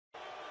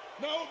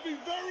Now, it would be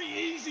very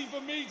easy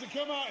for me to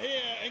come out here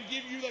and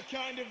give you the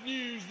kind of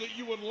news that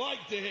you would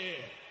like to hear.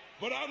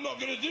 But I'm not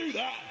going to do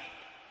that.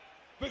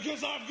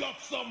 Because I've got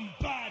some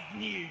bad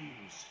news.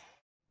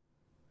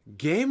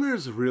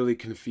 Gamers really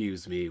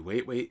confuse me.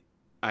 Wait.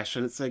 I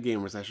shouldn't say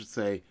gamers. I should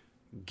say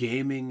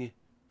gaming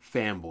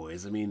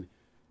fanboys. I mean,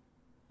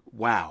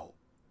 wow.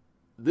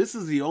 This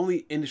is the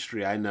only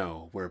industry I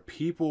know where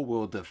people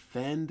will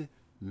defend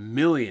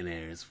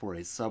millionaires for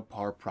a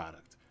subpar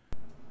product.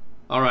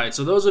 Alright,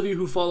 so those of you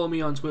who follow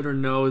me on Twitter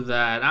know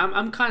that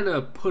I'm kind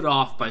of put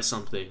off by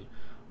something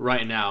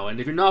right now.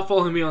 And if you're not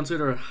following me on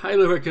Twitter, I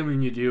highly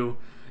recommend you do,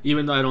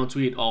 even though I don't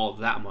tweet all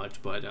that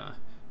much. But,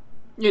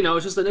 you know,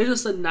 it's just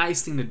a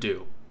nice thing to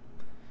do.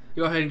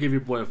 Go ahead and give your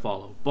boy a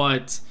follow.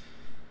 But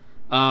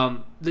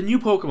the new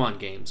Pokemon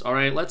games, all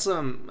right, let's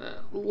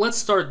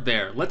start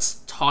there.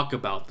 Let's talk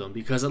about them,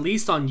 because at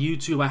least on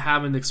YouTube I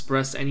haven't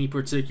expressed any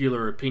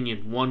particular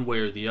opinion one way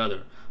or the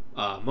other.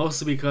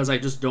 Mostly because I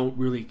just don't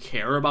really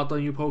care about the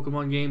new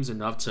Pokemon games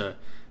enough to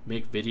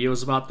make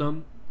videos about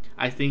them.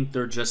 I think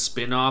they're just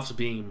spin-offs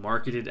being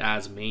marketed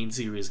as main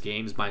series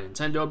games by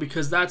Nintendo,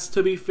 because that's,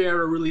 to be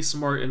fair, a really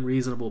smart and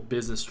reasonable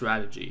business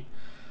strategy.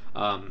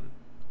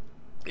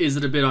 Is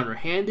it a bit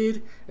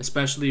underhanded,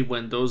 especially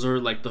when those are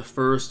like the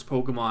first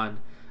Pokemon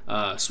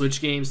Switch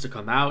games to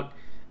come out?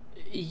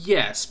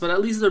 Yes, but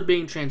at least they're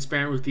being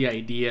transparent with the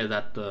idea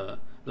that the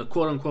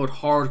quote-unquote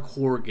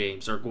hardcore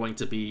games are going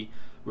to be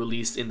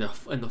released in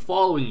the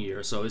following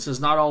year. So this is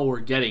not all we're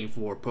getting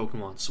for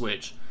Pokemon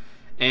Switch,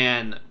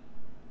 and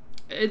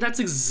that's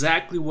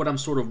exactly what I'm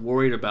sort of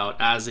worried about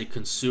as a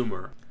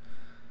consumer.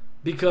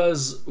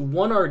 Because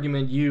one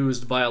argument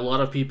used by a lot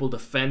of people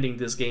defending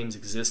this game's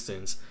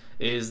existence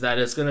is that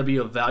it's going to be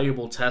a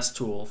valuable test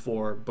tool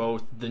for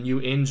both the new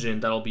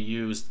engine that'll be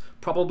used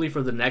probably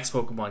for the next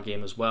Pokemon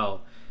game as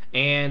well,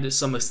 and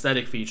some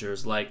aesthetic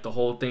features like the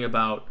whole thing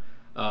about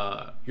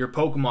your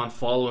Pokemon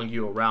following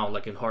you around,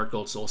 like in Heart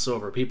Gold, Soul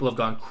Silver. People have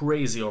gone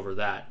crazy over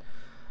that.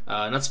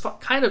 And that's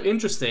kind of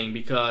interesting,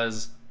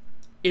 because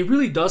it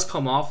really does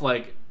come off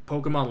like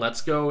Pokemon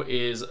Let's Go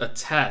is a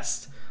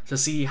test to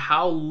see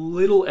how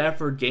little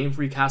effort Game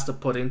Freak has to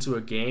put into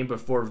a game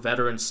before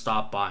veterans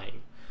stop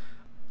buying.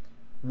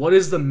 What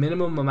is the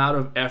minimum amount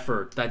of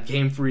effort that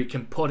Game Freak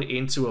can put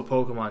into a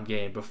Pokemon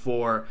game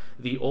before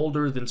the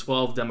older than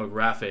 12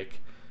 demographic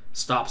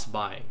stops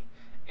buying?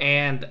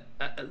 And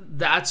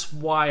that's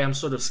why I'm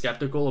sort of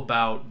skeptical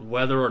about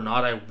whether or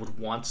not I would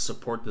want to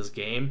support this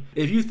game.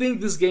 If you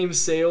think this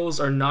game's sales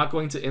are not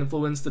going to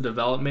influence the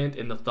development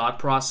and the thought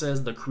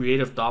process, the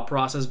creative thought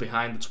process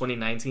behind the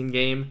 2019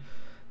 game,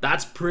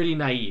 that's pretty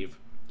naive.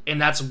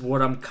 And that's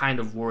what I'm kind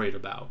of worried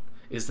about,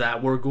 is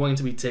that we're going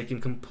to be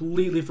taken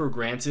completely for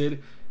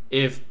granted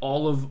if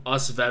all of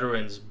us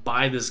veterans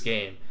buy this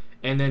game,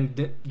 and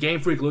then Game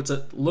Freak looks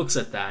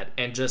at that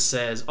and just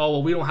says, oh,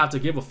 well, we don't have to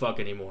give a fuck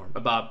anymore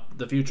about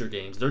the future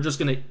games. They're just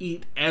going to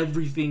eat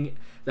everything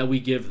that we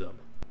give them.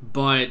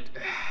 But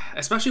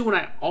especially when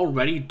I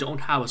already don't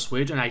have a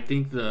Switch, and I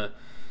think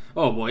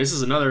oh boy, this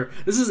is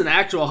an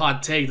actual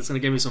hot take that's going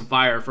to give me some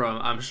fire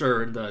from, I'm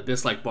sure, the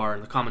dislike bar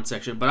in the comment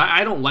section. But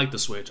I don't like the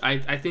Switch.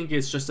 I think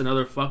it's just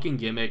another fucking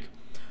gimmick.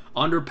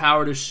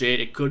 Underpowered as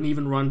shit. It couldn't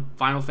even run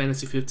Final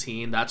Fantasy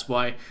 15. That's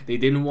why they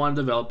didn't want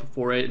to develop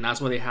for it, and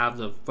that's why they have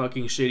the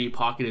fucking shitty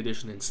Pocket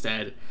Edition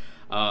instead.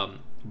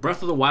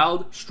 Breath of the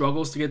Wild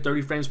struggles to get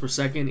 30 frames per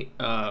second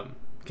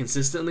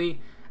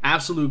consistently.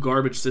 Absolute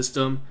garbage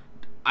system.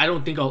 I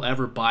don't think I'll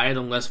ever buy it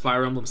unless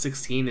Fire Emblem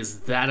 16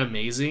 is that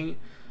amazing.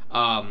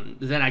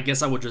 Then I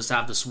guess I would just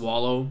have to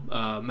swallow,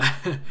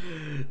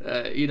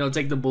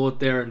 take the bullet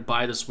there and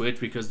buy the Switch,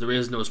 because there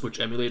is no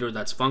Switch emulator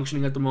that's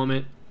functioning at the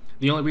moment.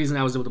 The only reason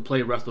I was able to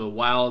play Breath of the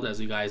Wild,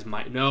 as you guys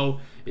might know,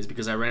 is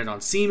because I ran it on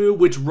Cemu,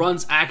 which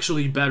runs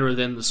actually better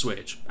than the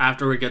Switch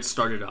after it gets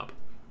started up,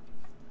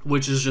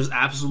 which is just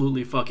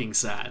absolutely fucking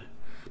sad.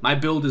 My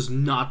build is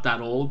not that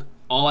old.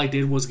 All I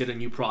did was get a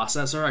new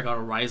processor. I got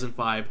a Ryzen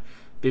 5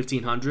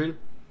 1500,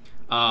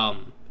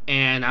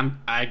 and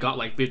I got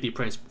like 50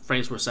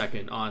 frames per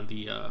second on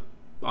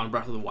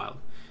Breath of the Wild.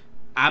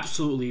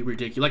 Absolutely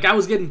ridiculous. Like, I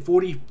was getting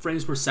 40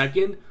 frames per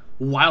second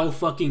while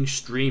fucking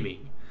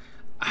streaming.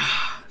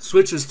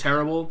 Switch is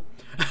terrible.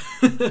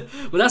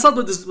 But that's not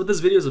what this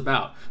video is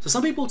about. So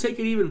some people take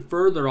it even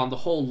further on the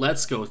whole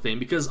Let's Go thing,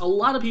 because a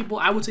lot of people,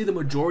 I would say the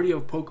majority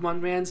of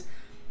Pokemon fans,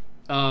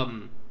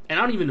 and I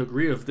don't even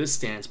agree with this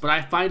stance, but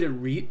I find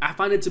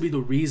it to be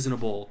the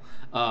reasonable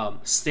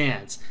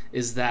stance,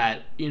 is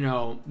that,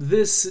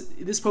 this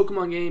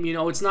Pokemon game,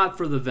 it's not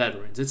for the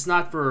veterans. It's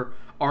not for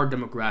our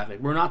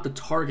demographic. We're not the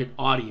target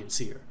audience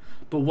here.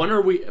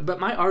 But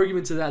my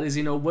argument to that is,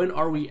 when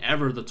are we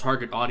ever the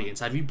target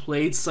audience? Have you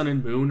played Sun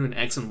and Moon and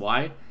X and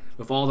Y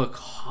with all the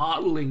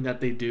coddling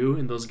that they do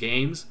in those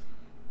games?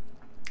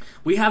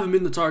 We haven't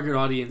been the target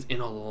audience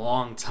in a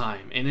long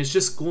time, and it's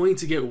just going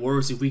to get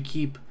worse if we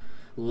keep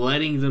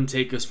letting them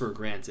take us for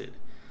granted.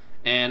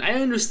 And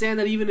I understand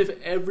that even if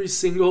every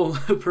single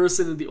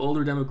person in the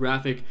older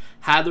demographic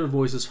had their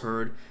voices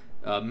heard,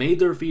 made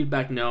their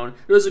feedback known,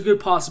 there's a good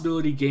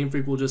possibility Game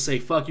Freak will just say,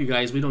 fuck you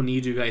guys, we don't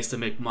need you guys to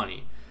make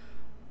money.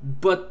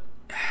 But,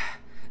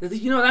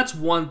 that's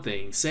one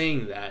thing,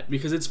 saying that,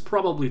 because it's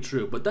probably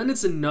true. But then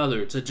it's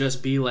another to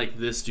just be like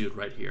this dude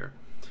right here.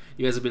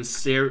 You guys have been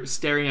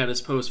staring at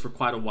his post for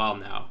quite a while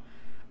now.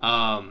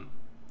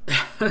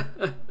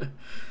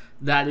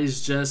 That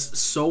is just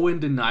so in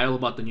denial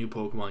about the new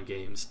Pokemon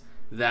games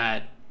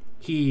that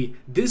he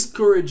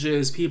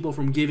discourages people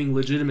from giving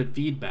legitimate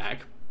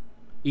feedback.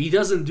 He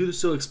doesn't do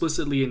so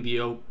explicitly in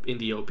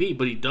the OP,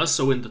 but he does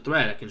so in the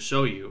thread. I can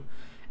show you.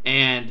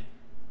 And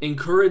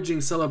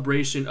encouraging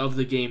celebration of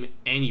the game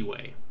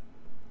anyway.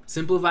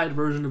 Simplified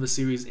version of a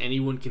series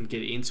anyone can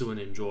get into and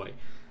enjoy.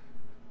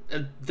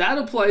 That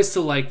applies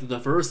to like the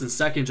first and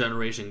second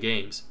generation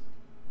games.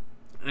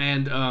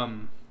 And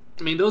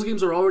those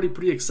games are already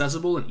pretty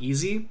accessible and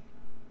easy,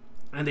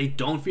 and they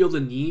don't feel the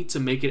need to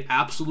make it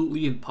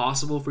absolutely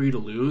impossible for you to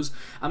lose.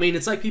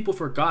 It's like people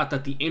forgot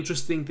that the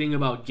interesting thing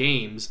about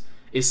games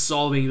is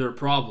solving their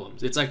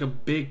problems. It's like a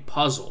big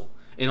puzzle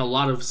in a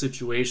lot of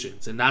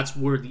situations, and that's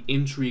where the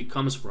intrigue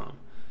comes from.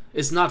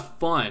 It's not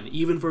fun,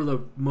 even for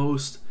the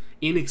most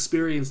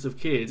inexperienced of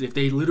kids, if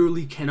they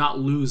literally cannot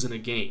lose in a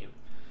game.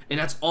 And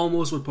that's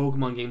almost what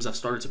Pokemon games have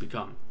started to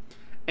become.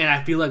 And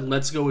I feel like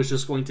Let's Go is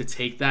just going to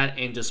take that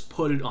and just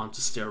put it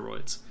onto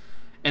steroids.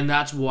 And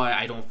that's why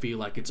I don't feel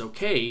like it's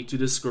okay to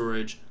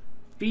discourage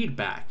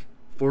feedback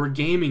for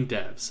gaming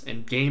devs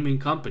and gaming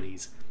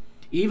companies.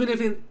 Even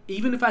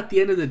if at the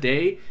end of the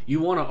day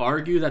you want to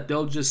argue that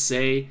they'll just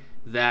say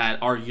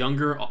that our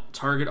younger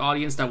target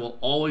audience that will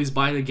always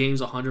buy the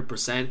games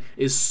 100%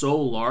 is so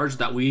large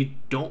that we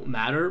don't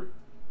matter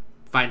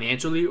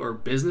financially or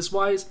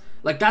business-wise,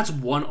 like that's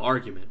one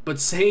argument. But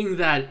saying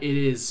that it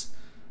is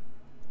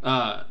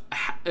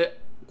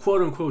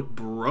quote-unquote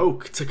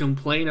broke to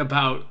complain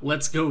about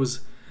Let's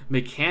Go's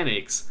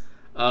mechanics,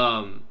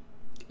 that's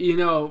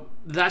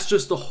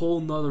just a whole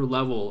nother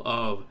level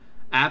of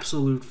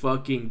absolute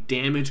fucking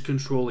damage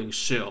controlling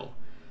shill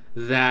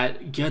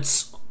that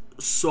gets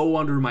so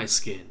under my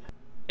skin.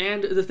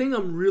 And the thing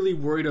I'm really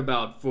worried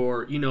about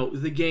for,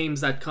 the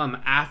games that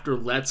come after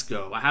Let's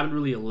Go, I haven't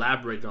really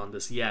elaborated on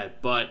this yet,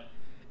 but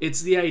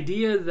it's the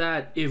idea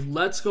that if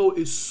Let's Go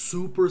is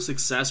super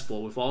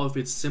successful with all of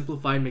its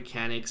simplified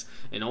mechanics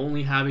and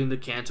only having the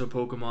Kanto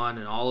Pokemon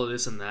and all of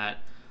this and that,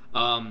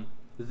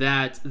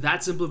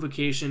 that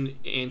simplification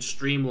and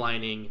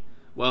streamlining,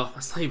 well,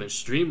 that's not even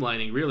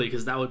streamlining really,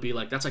 because that would be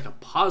that's like a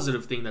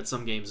positive thing that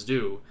some games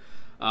do.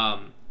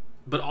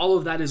 But all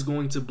of that is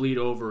going to bleed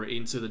over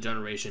into the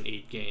Generation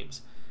 8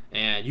 games.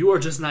 And you are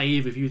just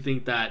naive if you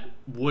think that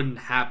wouldn't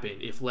happen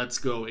if Let's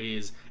Go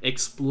is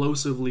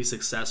explosively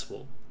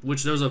successful,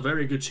 which there's a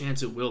very good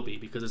chance it will be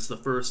because it's the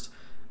first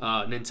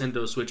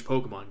Nintendo Switch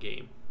Pokemon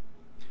game.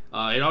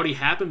 It already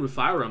happened with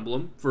Fire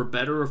Emblem, for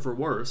better or for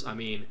worse.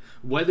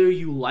 Whether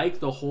you like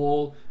the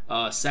whole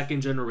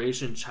second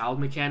generation child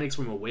mechanics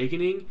from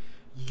Awakening,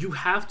 you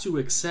have to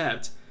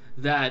accept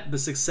that the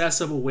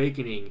success of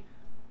Awakening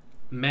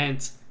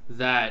meant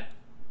that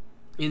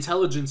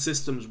Intelligent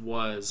Systems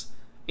was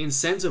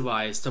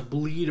incentivized to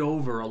bleed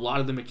over a lot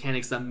of the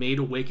mechanics that made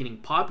Awakening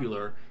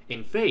popular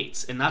in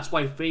Fates, and that's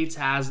why Fates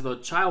has the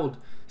child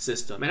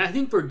system. And I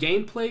think for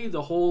gameplay,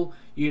 the whole,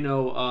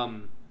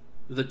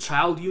 the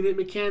child unit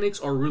mechanics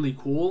are really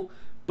cool,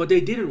 but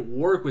they didn't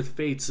work with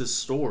Fates'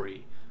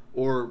 story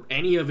or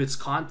any of its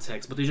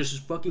context, but they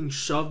just fucking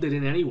shoved it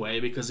in anyway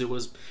because it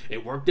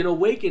worked in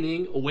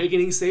Awakening.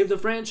 Awakening saved the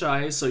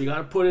franchise, so you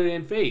gotta put it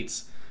in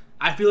Fates.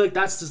 I feel like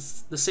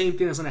that's the same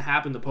thing that's going to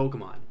happen to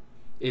Pokemon,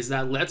 is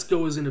that Let's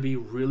Go is going to be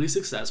really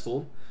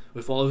successful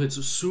with all of its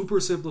super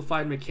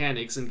simplified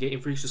mechanics, and Game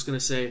Freak's just going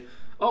to say,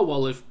 oh,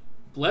 well, if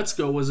Let's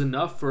Go was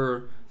enough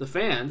for the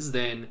fans,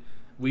 then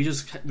we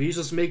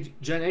just make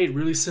Gen 8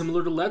 really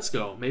similar to Let's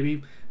Go.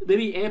 Maybe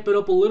amp it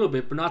up a little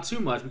bit, but not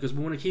too much, because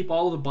we want to keep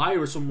all of the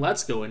buyers from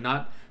Let's Go and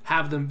not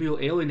have them feel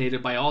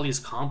alienated by all these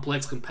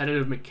complex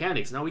competitive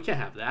mechanics. Now we can't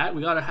have that.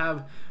 We gotta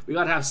have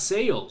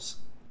sales.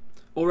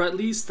 Or at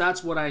least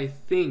that's what I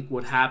think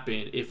would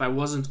happen if I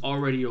wasn't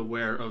already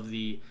aware of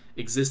the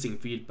existing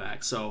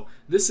feedback. So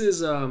this is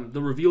the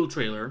reveal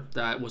trailer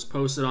that was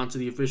posted onto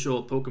the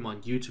official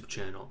Pokemon YouTube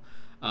channel.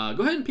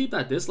 Go ahead and peep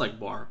that dislike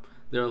bar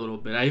there a little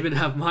bit. I even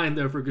have mine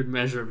there for good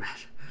measure, man.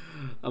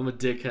 I'm a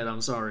dickhead,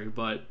 I'm sorry.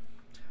 But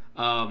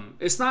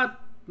it's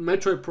not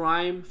Metroid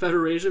Prime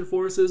Federation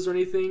Forces or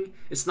anything.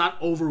 It's not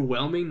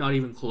overwhelming, not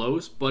even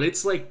close. But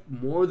it's like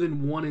more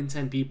than 1 in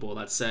 10 people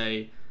that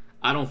say,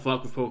 I don't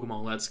fuck with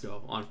Pokemon Let's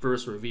Go on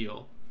first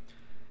reveal.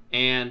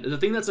 And the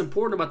thing that's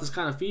important about this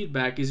kind of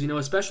feedback is,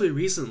 especially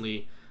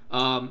recently,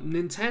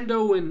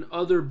 Nintendo and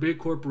other big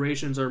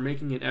corporations are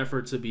making an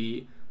effort to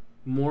be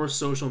more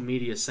social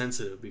media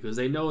sensitive because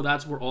they know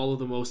that's where all of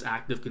the most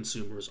active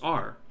consumers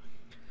are.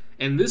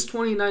 And this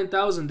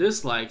 29,000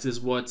 dislikes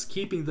is what's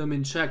keeping them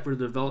in check for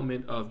the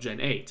development of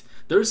Gen 8.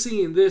 They're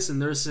seeing this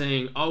and they're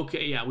saying,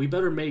 okay, yeah, we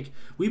better make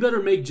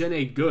Gen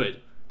 8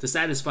 good to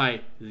satisfy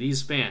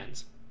these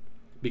fans.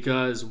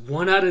 Because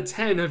 1 out of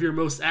 10 of your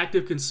most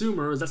active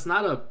consumers, that's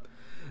not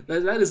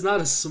That is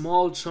not a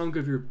small chunk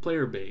of your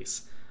player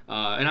base.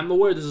 And I'm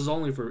aware this is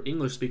only for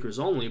English speakers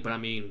only, but I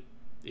mean,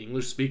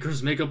 English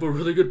speakers make up a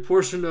really good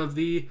portion of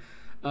the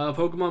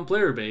Pokemon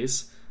player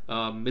base.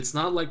 It's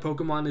not like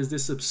Pokemon is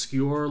this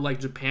obscure, like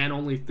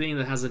Japan-only thing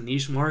that has a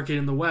niche market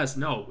in the West.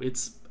 No,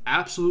 it's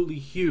absolutely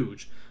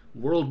huge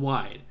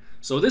worldwide.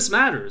 So this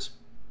matters.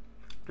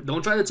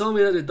 Don't try to tell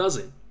me that it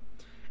doesn't.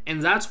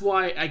 And that's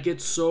why I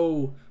get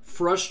so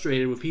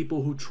frustrated with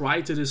people who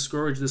try to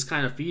discourage this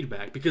kind of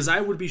feedback, because I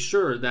would be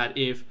sure that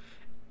if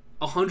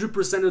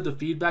 100% of the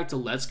feedback to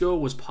Let's Go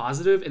was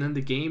positive and then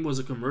the game was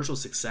a commercial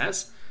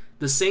success,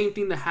 the same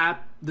thing that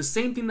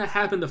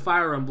happened to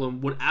Fire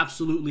Emblem would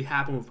absolutely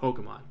happen with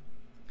Pokemon.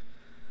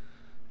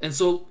 And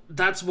so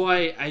that's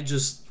why I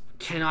just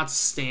cannot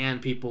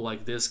stand people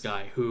like this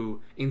guy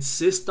who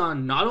insist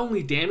on not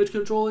only damage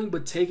controlling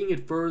but taking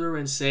it further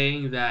and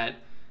saying that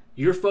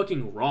you're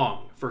fucking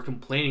wrong for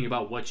complaining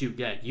about what you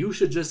get. You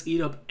should just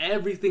eat up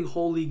everything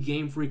Holy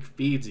Game Freak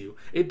feeds you.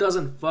 It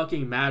doesn't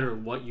fucking matter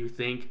what you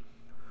think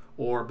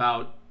or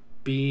about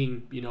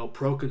being,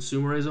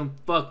 pro-consumerism.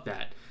 Fuck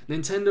that.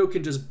 Nintendo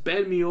can just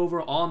bend me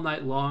over all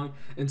night long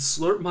and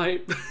slurp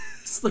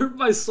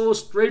my soul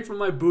straight from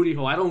my booty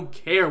hole. I don't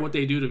care what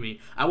they do to me.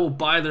 I will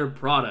buy their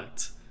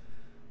product.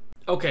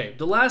 Okay,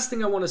 the last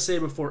thing I want to say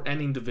before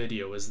ending the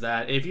video is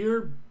that if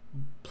you're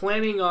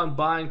planning on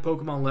buying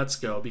Pokemon Let's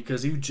Go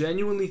because you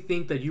genuinely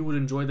think that you would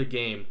enjoy the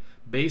game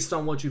based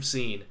on what you've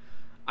seen,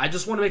 I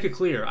just want to make it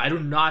clear, I do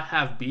not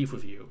have beef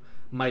with you.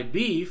 My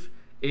beef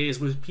is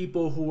with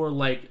people who are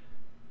like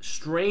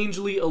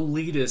strangely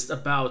elitist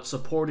about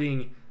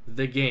supporting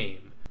the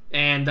game,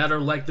 and that are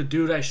like the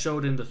dude I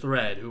showed in the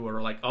thread, who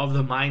are like of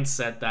the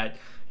mindset that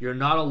you're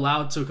not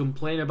allowed to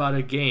complain about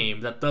a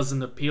game that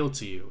doesn't appeal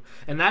to you.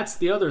 And that's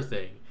the other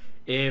thing.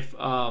 If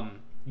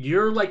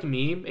you're like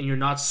me and you're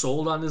not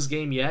sold on this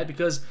game yet,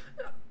 because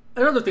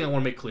another thing I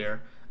want to make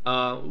clear,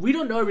 we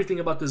don't know everything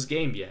about this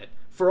game yet.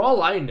 For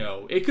all I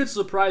know, it could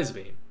surprise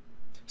me.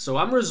 So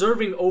I'm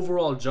reserving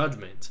overall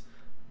judgment.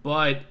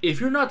 But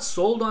if you're not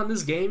sold on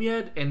this game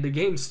yet and the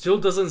game still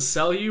doesn't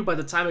sell you by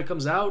the time it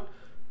comes out,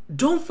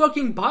 don't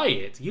fucking buy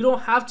it. You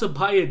don't have to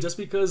buy it just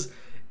because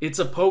it's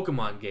a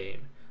Pokemon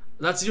game.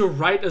 That's your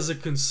right as a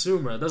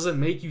consumer. It doesn't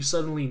make you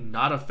suddenly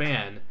not a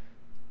fan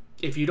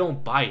if you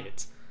don't buy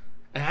it.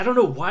 And I don't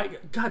know why.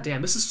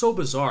 Goddamn, this is so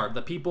bizarre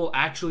that people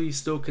actually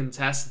still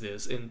contest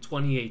this in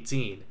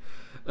 2018.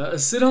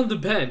 Sit on the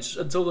bench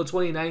until the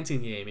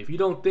 2019 game if you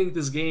don't think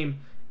this game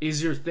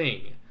is your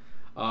thing.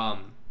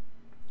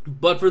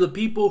 But for the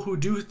people who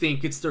do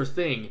think it's their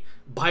thing,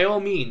 by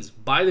all means,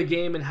 buy the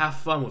game and have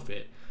fun with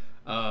it.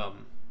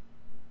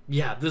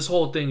 Yeah, this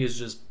whole thing is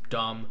just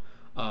dumb.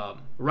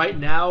 Right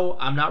now,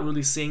 I'm not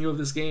really seeing with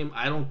this game.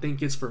 I don't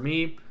think it's for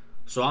me,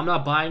 so I'm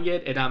not buying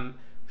it, and I'm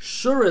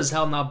sure as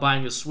hell not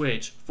buying a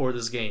Switch for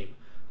this game.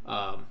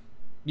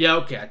 Yeah,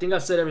 okay, I think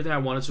I've said everything I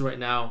wanted to right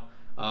now.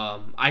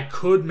 I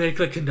could make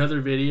like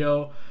another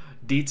video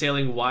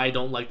detailing why I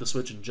don't like the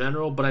Switch in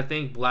general, but I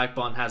think Black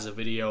Bond has a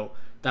video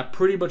that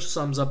pretty much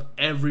sums up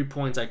every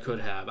point I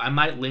could have. I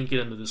might link it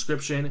in the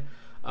description.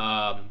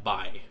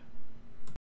 Bye.